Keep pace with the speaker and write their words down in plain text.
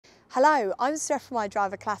Hello, I'm Steph from My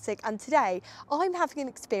Driver Classic, and today I'm having an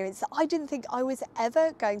experience that I didn't think I was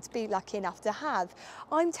ever going to be lucky enough to have.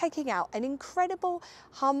 I'm taking out an incredible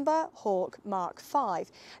Humber Hawk Mk V.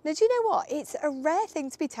 Now, do you know what? It's a rare thing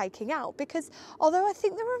to be taking out because although I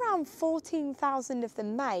think there are around 14,000 of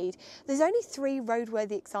them made, there's only 3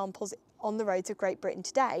 roadworthy examples on the roads of Great Britain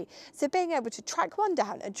today. So being able to track one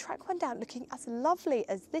down and track one down looking as lovely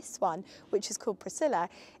as this one, which is called Priscilla,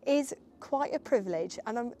 is quite a privilege,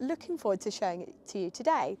 and I'm looking forward to showing it to you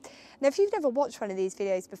today. Now, if you've never watched one of these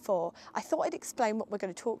videos before, I thought I'd explain what we're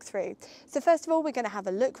going to talk through. So first of all, we're going to have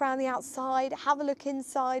a look around the outside, have a look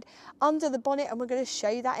inside, under the bonnet, and we're going to show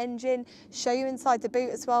you that engine, show you inside the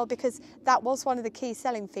boot as well, because that was one of the key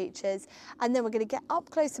selling features. And then we're going to get up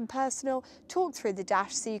close and personal, talk through the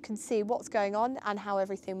dash so you can see what's going on and how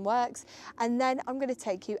everything works. And then I'm going to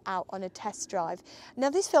take you out on a test drive.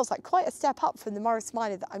 Now, this feels like quite a step up from the Morris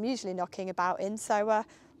Minor that I'm usually knocking about in, so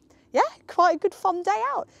yeah, quite a good fun day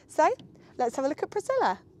out. So let's have a look at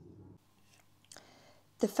Priscilla.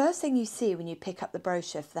 The first thing you see when you pick up the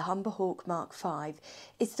brochure for the Humber Hawk Mk V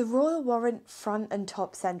is the Royal Warrant front and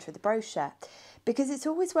top centre of the brochure, because it's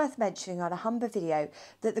always worth mentioning on a Humber video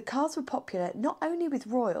that the cars were popular not only with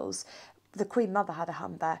royals, the Queen Mother had a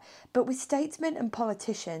Humber, but with statesmen and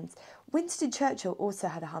politicians. Winston Churchill also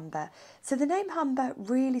had a Humber, so the name Humber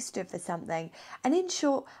really stood for something. And in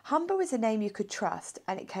short, Humber was a name you could trust,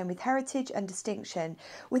 and it came with heritage and distinction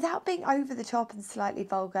without being over the top and slightly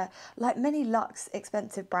vulgar like many luxe,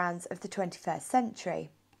 expensive brands of the 21st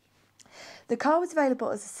century. The car was available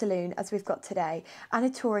as a saloon, as we've got today, and a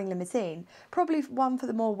touring limousine, probably one for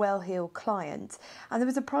the more well-heeled client. And there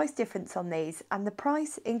was a price difference on these, and the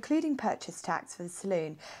price, including purchase tax for the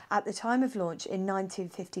saloon, at the time of launch in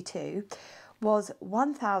 1952, was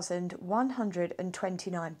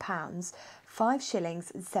 £1,129, 5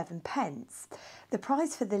 shillings and 7 pence. The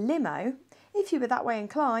price for the limo, if you were that way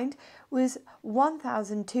inclined, was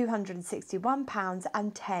 £1,261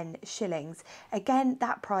 and 10 shillings. Again,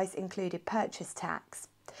 that price included purchase tax.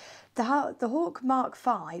 The Hawk Mk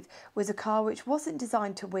V was a car which wasn't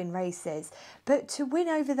designed to win races, but to win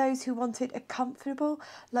over those who wanted a comfortable,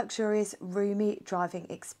 luxurious, roomy driving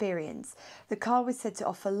experience. The car was said to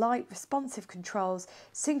offer light, responsive controls,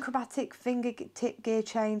 synchromatic fingertip gear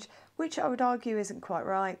change, which I would argue isn't quite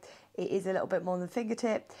right. It is a little bit more than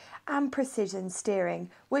fingertip, and precision steering,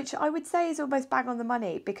 which I would say is almost bang on the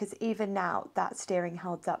money, because even now that steering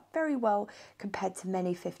holds up very well compared to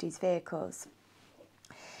many 50s vehicles.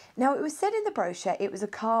 Now, it was said in the brochure it was a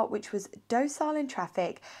car which was docile in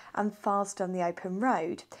traffic and fast on the open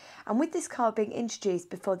road. And with this car being introduced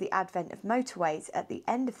before the advent of motorways at the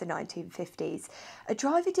end of the 1950s, a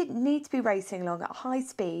driver didn't need to be racing along at high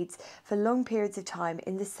speeds for long periods of time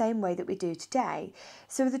in the same way that we do today.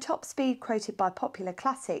 So with the top speed quoted by Popular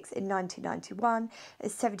Classics in 1991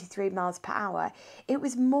 as 73 miles per hour, it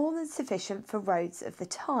was more than sufficient for roads of the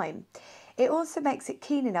time. It also makes it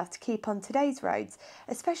keen enough to keep on today's roads,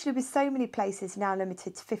 especially with so many places now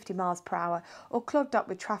limited to 50 miles per hour or clogged up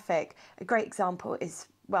with traffic. A great example is,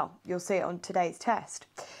 well, you'll see it on today's test.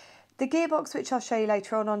 The gearbox, which I'll show you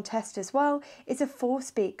later on test as well, is a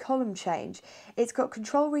 4-speed column change. It's got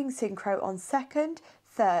control ring synchro on 2nd,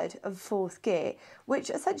 3rd and 4th gear, which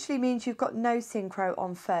essentially means you've got no synchro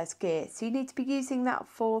on 1st gear. So you need to be using that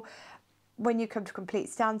for when you come to complete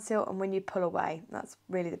standstill and when you pull away. That's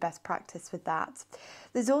really the best practice with that.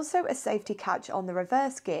 There's also a safety catch on the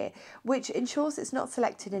reverse gear, which ensures it's not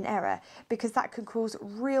selected in error, because that can cause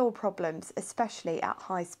real problems, especially at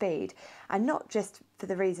high speed, and not just for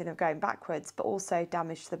the reason of going backwards, but also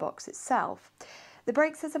damage to the box itself. The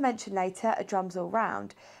brakes, as I mentioned later, are drums all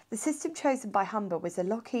round. The system chosen by Humber was a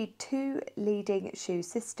Lockheed 2 leading shoe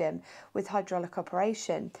system with hydraulic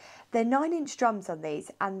operation. They're 9-inch drums on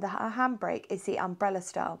these, and the handbrake is the umbrella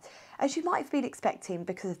style, as you might have been expecting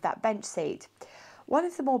because of that bench seat. One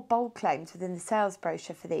of the more bold claims within the sales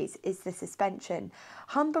brochure for these is the suspension.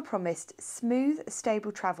 Humber promised smooth,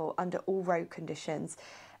 stable travel under all road conditions,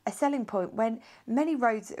 a selling point when many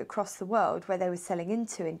roads across the world where they were selling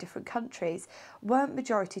into in different countries weren't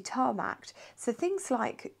majority tarmacked, so things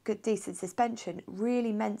like good decent suspension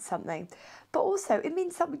really meant something. But also it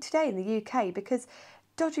means something today in the UK, because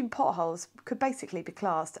dodging potholes could basically be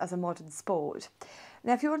classed as a modern sport.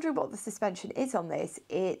 Now, if you're wondering what the suspension is on this,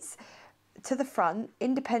 it's to the front,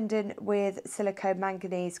 independent with silicone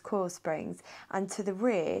manganese coil springs, and to the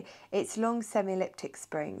rear, it's long semi-elliptic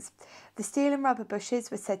springs. The steel and rubber bushes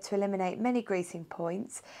were said to eliminate many greasing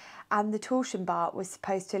points, and the torsion bar was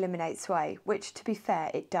supposed to eliminate sway, which, to be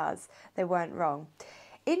fair, it does. They weren't wrong.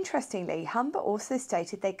 Interestingly, Humber also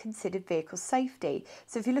stated they considered vehicle safety.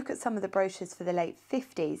 So if you look at some of the brochures for the late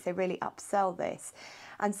 50s, they really upsell this.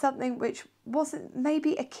 And something which wasn't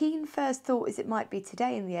maybe a keen first thought as it might be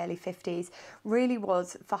today in the early 50s, really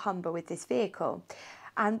was for Humber with this vehicle.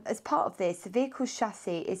 And as part of this, the vehicle's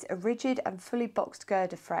chassis is a rigid and fully boxed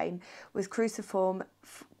girder frame with cruciform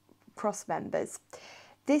cross members.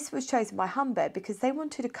 This was chosen by Humber because they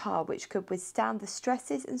wanted a car which could withstand the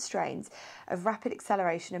stresses and strains of rapid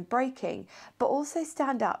acceleration and braking, but also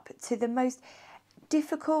stand up to the most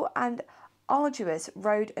difficult and arduous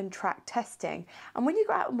road and track testing. And when you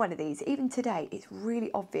go out on one of these, even today, it's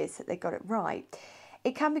really obvious that they got it right.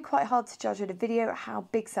 It can be quite hard to judge at a video how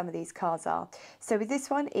big some of these cars are. So with this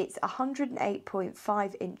one, it's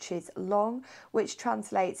 108.5 inches long, which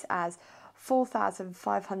translates as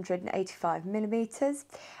 4,585 millimetres,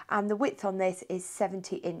 and the width on this is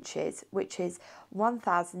 70 inches, which is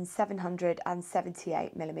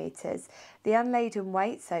 1,778 millimetres. The unladen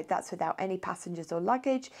weight, so that's without any passengers or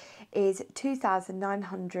luggage, is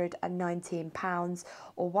 2,919 pounds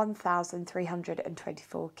or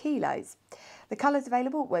 1,324 kilos. The colours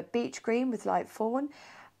available were beach green with light fawn,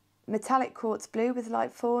 metallic quartz blue with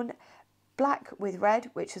light fawn, black with red,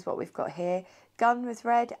 which is what we've got here, gun with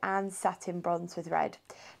red, and satin bronze with red.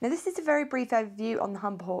 Now this is a very brief overview on the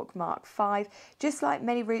Humber Hawk Mk V. Just like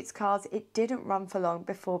many Roots cars, it didn't run for long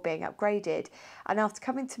before being upgraded, and after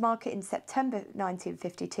coming to market in September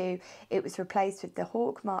 1952, it was replaced with the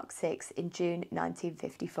Hawk Mk VI in June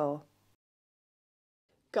 1954.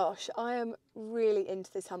 Gosh, I am really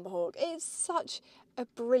into this Humber Hawk. It's such a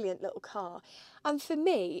brilliant little car. And for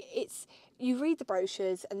me, it's, you read the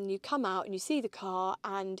brochures and you come out and you see the car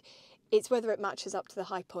and it's whether it matches up to the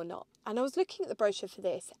hype or not. And I was looking at the brochure for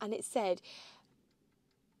this and it said,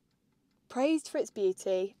 praised for its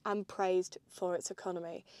beauty and praised for its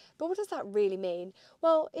economy. But what does that really mean?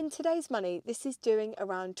 Well, in today's money, this is doing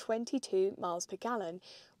around 22 miles per gallon,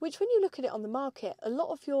 which when you look at it on the market, a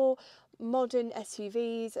lot of your modern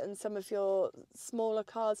SUVs and some of your smaller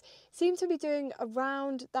cars seem to be doing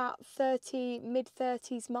around that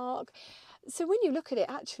mid-30s mark. So when you look at it,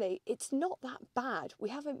 actually, it's not that bad. We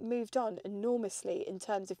haven't moved on enormously in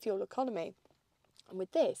terms of fuel economy. And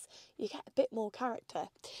with this, you get a bit more character.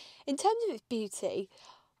 In terms of its beauty,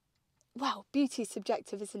 well, beauty is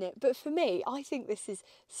subjective, isn't it? But for me, I think this is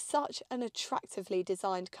such an attractively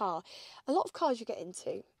designed car. A lot of cars you get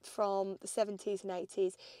into from the 70s and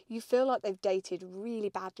 80s, you feel like they've dated really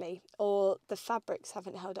badly, or the fabrics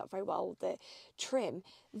haven't held up very well, the trim.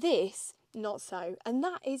 This, not so. And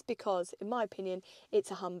that is because, in my opinion,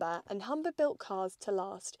 it's a Humber, and Humber built cars to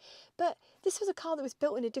last. But this was a car that was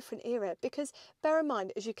built in a different era, because bear in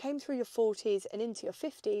mind, as you came through your 40s and into your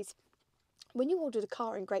 50s, when you ordered a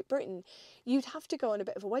car in Great Britain, you'd have to go on a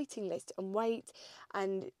bit of a waiting list and wait,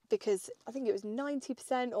 and because I think it was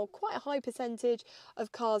 90% or quite a high percentage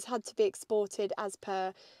of cars had to be exported as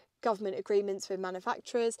per government agreements with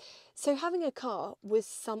manufacturers. So having a car was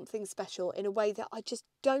something special in a way that I just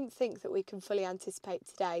don't think that we can fully anticipate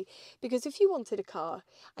today, because if you wanted a car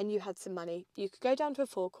and you had some money, you could go down to a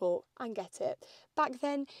forecourt and get it. Back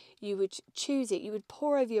then you would choose it, you would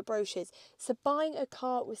pore over your brochures. So buying a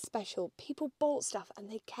car was special. People bought stuff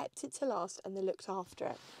and they kept it to last and they looked after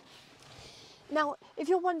it. Now, if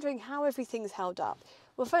you're wondering how everything's held up,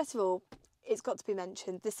 well, first of all, it's got to be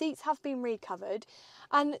mentioned, the seats have been recovered,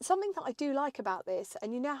 and something that I do like about this,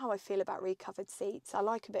 and you know how I feel about recovered seats, I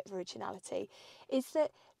like a bit of originality, is that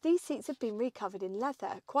these seats have been recovered in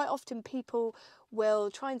leather. Quite often people will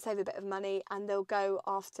try and save a bit of money and they'll go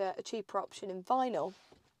after a cheaper option in vinyl.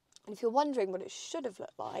 And if you're wondering what it should have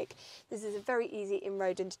looked like, this is a very easy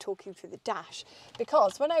inroad into talking through the dash,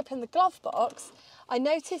 because when I opened the glove box, I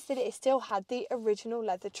noticed that it still had the original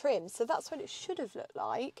leather trim. So that's what it should have looked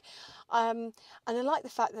like. And I like the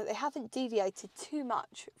fact that they haven't deviated too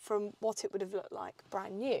much from what it would have looked like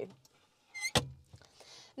brand new.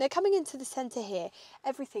 Now, coming into the centre here,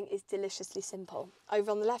 everything is deliciously simple.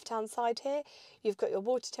 Over on the left-hand side here, you've got your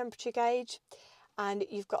water temperature gauge, and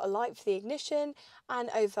you've got a light for the ignition, and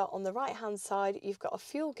over on the right hand side you've got a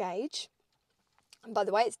fuel gauge, and by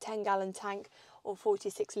the way, it's a 10-gallon tank or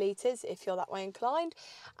 46 litres if you're that way inclined,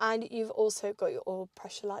 and you've also got your oil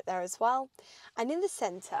pressure light there as well. And in the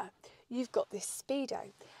centre you've got this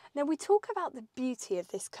speedo. Now, we talk about the beauty of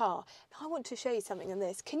this car. Now, I want to show you something on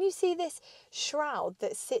this. Can you see this shroud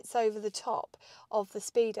that sits over the top of the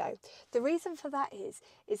Speedo? The reason for that is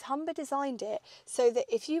Humber designed it so that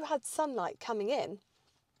if you had sunlight coming in,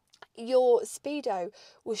 your Speedo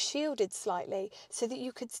was shielded slightly so that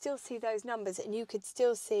you could still see those numbers and you could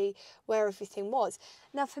still see where everything was.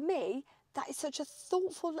 Now, for me, that is such a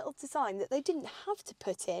thoughtful little design that they didn't have to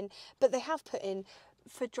put in, but they have put in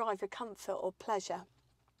for driver comfort or pleasure.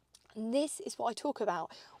 And this is what I talk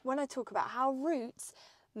about when I talk about how Roots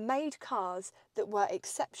made cars that were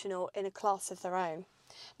exceptional in a class of their own.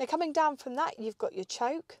 Now, coming down from that, you've got your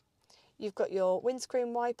choke, you've got your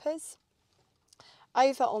windscreen wipers.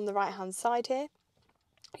 Over on the right hand side here,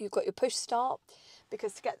 you've got your push start,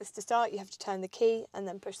 because to get this to start you have to turn the key and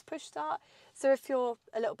then push the push start. So if you're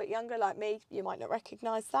a little bit younger like me, you might not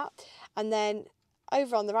recognise that. And then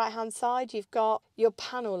over on the right hand side you've got your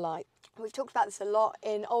panel light. We've talked about this a lot.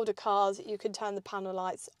 In older cars you can turn the panel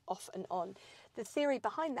lights off and on. The theory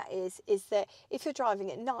behind that is that if you're driving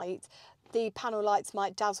at night, the panel lights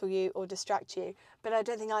might dazzle you or distract you, but I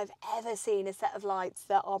don't think I've ever seen a set of lights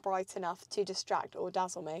that are bright enough to distract or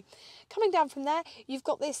dazzle me. Coming down from there, you've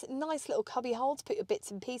got this nice little cubby hole to put your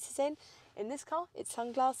bits and pieces in. In this car, it's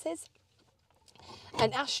sunglasses,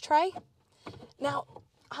 an ashtray. Now,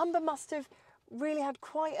 Humber must have really had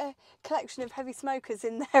quite a collection of heavy smokers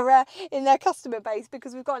in their customer base,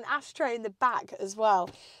 because we've got an ashtray in the back as well.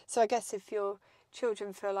 So I guess if your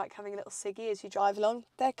children feel like having a little ciggy as you drive along,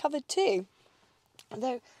 they're covered too.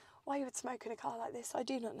 Although why you would smoke in a car like this, I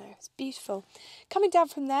do not know. It's beautiful. Coming down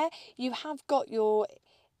from there, you have got your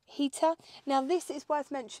heater. Now this is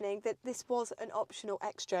worth mentioning that this was an optional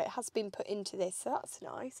extra. It has been put into this, so that's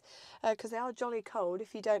nice, because they are jolly cold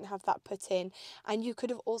if you don't have that put in. And you could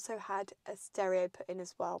have also had a stereo put in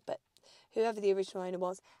as well, but whoever the original owner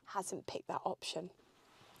was hasn't picked that option.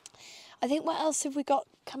 I think, what else have we got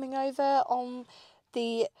coming over on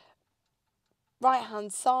the right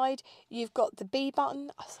hand side? You've got the B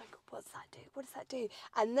button. I was like, what's that do? What does that do?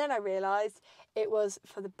 And then I realised it was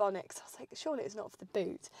for the bonnet, because I was like, surely it's not for the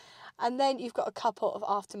boot. And then you've got a couple of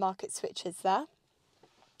aftermarket switches there.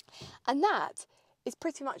 And that is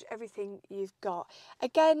pretty much everything you've got.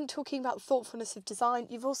 Again, talking about thoughtfulness of design,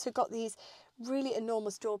 you've also got these really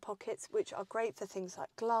enormous door pockets, which are great for things like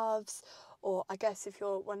gloves, or I guess if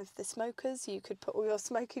you're one of the smokers, you could put all your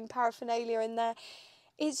smoking paraphernalia in there.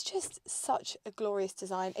 It's just such a glorious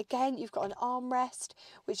design. Again, you've got an armrest,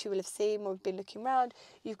 which you will have seen when we've been looking around.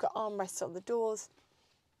 You've got armrests on the doors.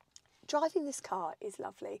 Driving this car is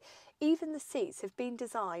lovely. Even the seats have been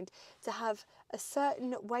designed to have a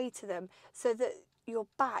certain way to them so that your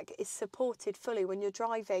back is supported fully when you're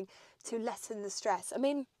driving, to lessen the stress. I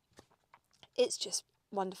mean, it's just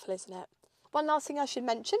wonderful, isn't it? One last thing I should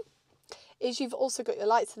mention is you've also got your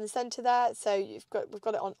lights in the centre there. So we've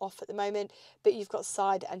got it on off at the moment, but you've got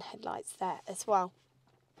side and headlights there as well.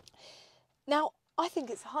 Now, I think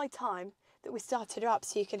it's high time that we started her up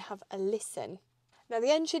so you can have a listen. Now, the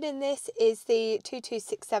engine in this is the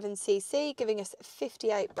 2267cc, giving us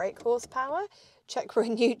 58 brake horsepower. Check we're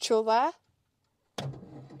in neutral there.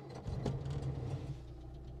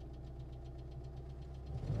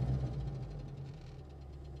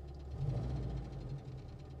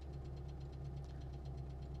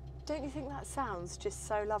 Don't you think that sounds just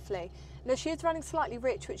so lovely? Now, she is running slightly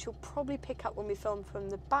rich, which you'll probably pick up when we film from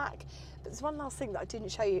the back. But there's one last thing that I didn't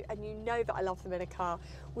show you, and you know that I love them in a car.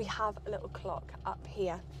 We have a little clock up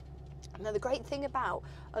here. Now, the great thing about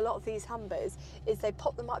a lot of these Humbers is they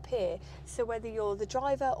pop them up here, so whether you're the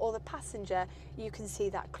driver or the passenger, you can see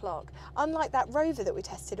that clock. Unlike that Rover that we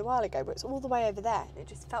tested a while ago, where it's all the way over there, and it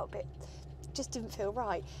just felt a bit, just didn't feel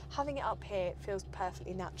right. Having it up here feels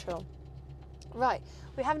perfectly natural. Right,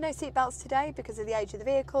 we have no seatbelts today because of the age of the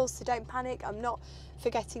vehicle, so don't panic. I'm not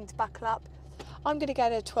forgetting to buckle up. I'm going to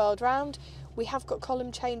get a twirled round. We have got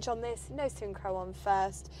column change on this, no synchro on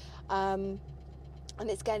first. And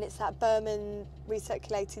it's that Berman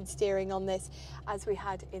recirculated steering on this, as we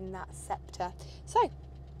had in that Sceptre. So,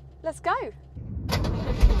 let's go.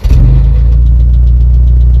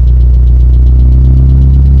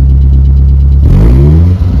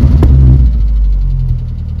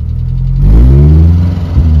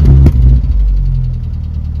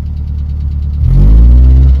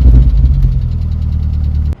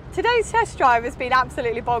 Today's test drive has been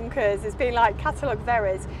absolutely bonkers. It's been like catalogue of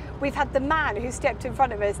errors. We've had the man who stepped in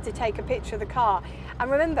front of us to take a picture of the car.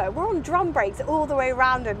 And remember, we're on drum brakes all the way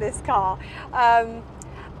around in this car. And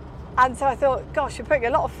so I thought, gosh, we're putting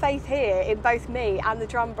a lot of faith here in both me and the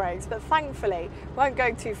drum brakes. But thankfully, we weren't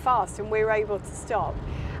going too fast and we were able to stop.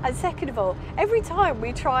 And second of all, every time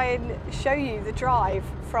we try and show you the drive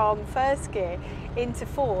from first gear into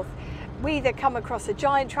fourth, we either come across a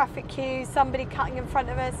giant traffic queue, somebody cutting in front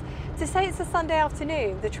of us. To say it's a Sunday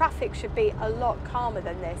afternoon, the traffic should be a lot calmer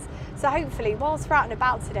than this. So hopefully, whilst we're out and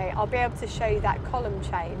about today, I'll be able to show you that column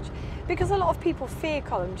change, because a lot of people fear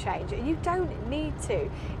column change and you don't need to.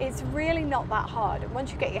 It's really not that hard. And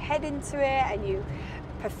once you get your head into it and you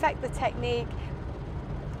perfect the technique.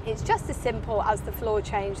 It's just as simple as the floor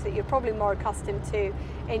change that you're probably more accustomed to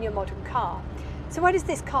in your modern car. So where does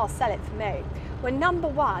this car sell it for me? Well, number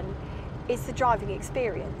one is the driving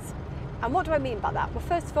experience. And what do I mean by that? Well,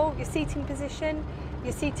 first of all, your seating position.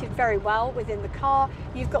 You're seated very well within the car.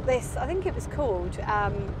 You've got this, I think it was called,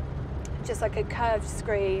 just like a curved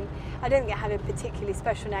screen. I don't think it had a particularly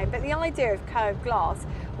special name, but the idea of curved glass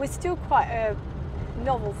was still quite a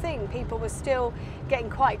novel thing. People were still getting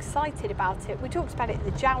quite excited about it. We talked about it in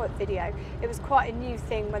the Jowett video. It was quite a new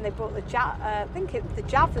thing when they brought the I think the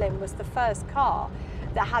Javelin was the first car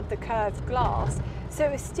that had the curved glass. So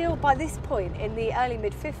it was still, by this point in the early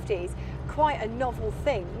mid-50s, quite a novel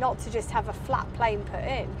thing, not to just have a flat plane put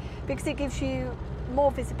in, because it gives you more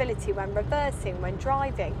visibility when reversing, when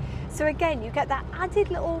driving. So again, you get that added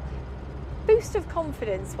little boost of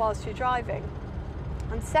confidence whilst you're driving.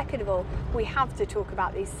 And second of all, we have to talk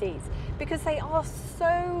about these seats because they are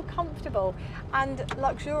so comfortable and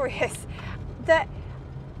luxurious that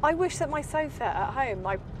I wish that my sofa at home,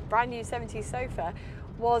 my brand new 70s sofa,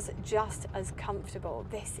 was just as comfortable.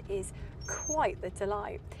 This is quite the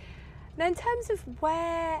delight. Now, in terms of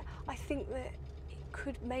where I think that it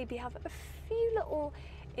could maybe have a few little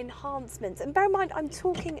enhancements, and bear in mind I'm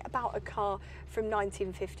talking about a car from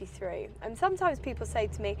 1953, and sometimes people say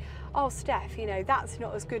to me, oh Steph, you know, that's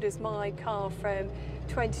not as good as my car from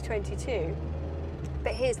 2022.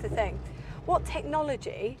 But here's the thing, what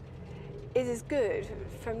technology is as good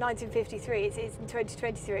from 1953 as it is in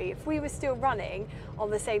 2023? If we were still running on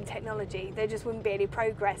the same technology, there just wouldn't be any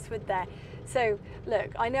progress, would there? So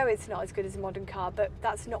look, I know it's not as good as a modern car, but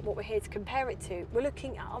that's not what we're here to compare it to. We're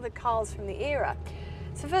looking at other cars from the era.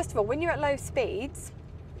 So first of all, when you're at low speeds,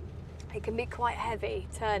 it can be quite heavy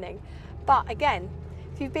turning. But again,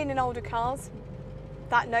 if you've been in older cars,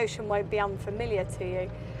 that notion won't be unfamiliar to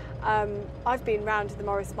you. I've been round the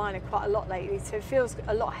Morris Minor quite a lot lately, so it feels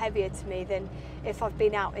a lot heavier to me than if I've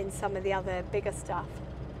been out in some of the other bigger stuff.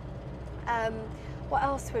 What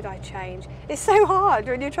else would I change? It's so hard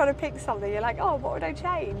when you're trying to pick something. You're like, oh, what would I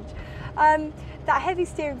change? That heavy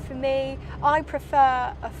steering for me, I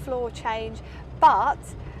prefer a floor change, but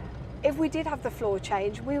if we did have the floor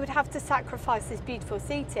change, we would have to sacrifice this beautiful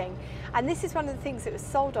seating. And this is one of the things that was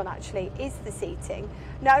sold on actually, is the seating,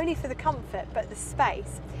 not only for the comfort, but the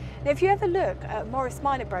space. Now, if you ever look at a Morris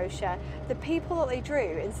Minor brochure, the people that they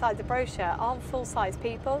drew inside the brochure aren't full-size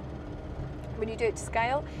people when you do it to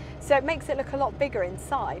scale. So it makes it look a lot bigger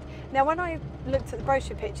inside. Now, when I looked at the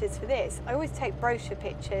brochure pictures for this, I always take brochure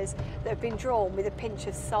pictures that have been drawn with a pinch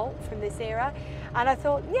of salt from this era. And I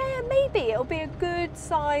thought, yeah, maybe it'll be a good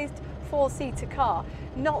sized four-seater car.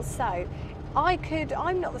 Not so.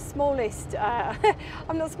 I'm not the smallest,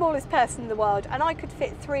 I'm not the smallest person in the world, and I could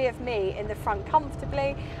fit three of me in the front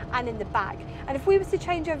comfortably and in the back. And if we were to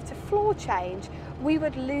change over to floor change, we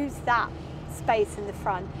would lose that space in the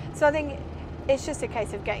front. So I think it's just a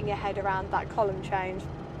case of getting your head around that column change.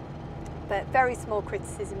 But very small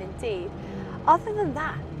criticism indeed. Other than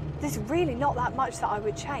that, there's really not that much that I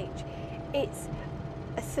would change. It's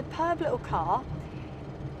a superb little car.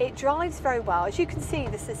 It drives very well. As you can see,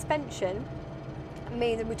 the suspension,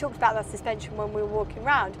 we talked about that suspension when we were walking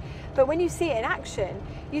around, but when you see it in action,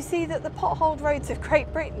 you see that the potholed roads of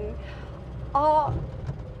Great Britain are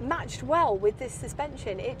matched well with this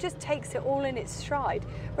suspension. It just takes it all in its stride,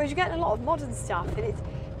 whereas you get a lot of modern stuff and it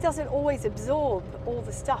doesn't always absorb all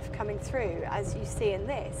the stuff coming through as you see in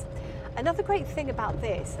this. Another great thing about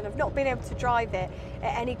this, and I've not been able to drive it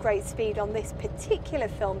at any great speed on this particular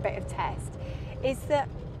film bit of test, is that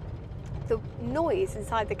the noise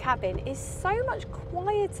inside the cabin is so much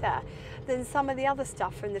quieter than some of the other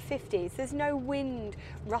stuff from the 50s. There's no wind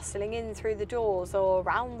rustling in through the doors or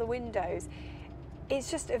around the windows. It's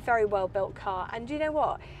just a very well built car, and you know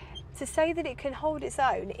what? To say that it can hold its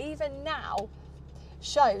own even now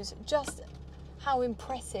shows just how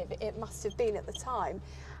impressive it must have been at the time,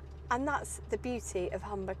 and that's the beauty of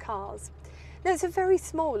Humber cars. Now, it's a very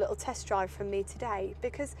small little test drive from me today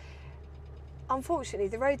because unfortunately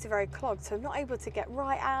the roads are very clogged, so I'm not able to get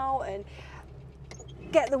right out and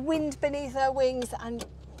get the wind beneath her wings and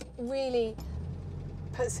really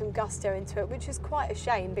put some gusto into it, which is quite a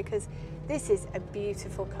shame because this is a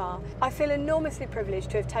beautiful car. I feel enormously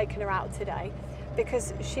privileged to have taken her out today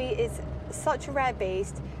because she is such a rare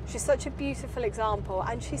beast, she's such a beautiful example,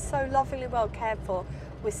 and she's so lovingly well cared for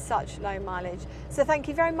with such low mileage. So thank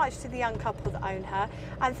you very much to the young couple that own her,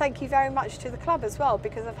 and thank you very much to the club as well,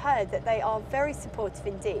 because I've heard that they are very supportive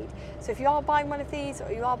indeed. So if you are buying one of these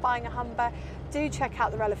or you are buying a Humber, do check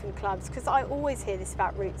out the relevant clubs, because I always hear this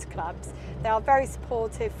about Roots clubs. They are very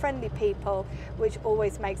supportive, friendly people, which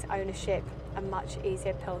always makes ownership a much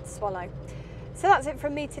easier pill to swallow. So that's it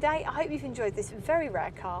from me today. I hope you've enjoyed this very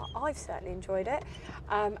rare car. I've certainly enjoyed it,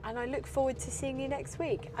 and I look forward to seeing you next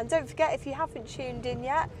week. And don't forget, if you haven't tuned in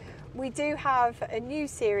yet, we do have a new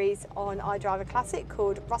series on iDriver Classic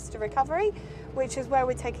called Rust to Recovery, which is where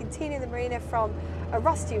we're taking Tina the Marina from a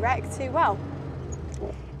rusty wreck to, well,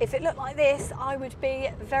 if it looked like this, I would be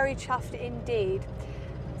very chuffed indeed.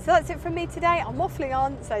 So that's it from me today. I'm waffling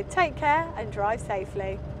on, so take care and drive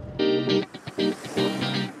safely.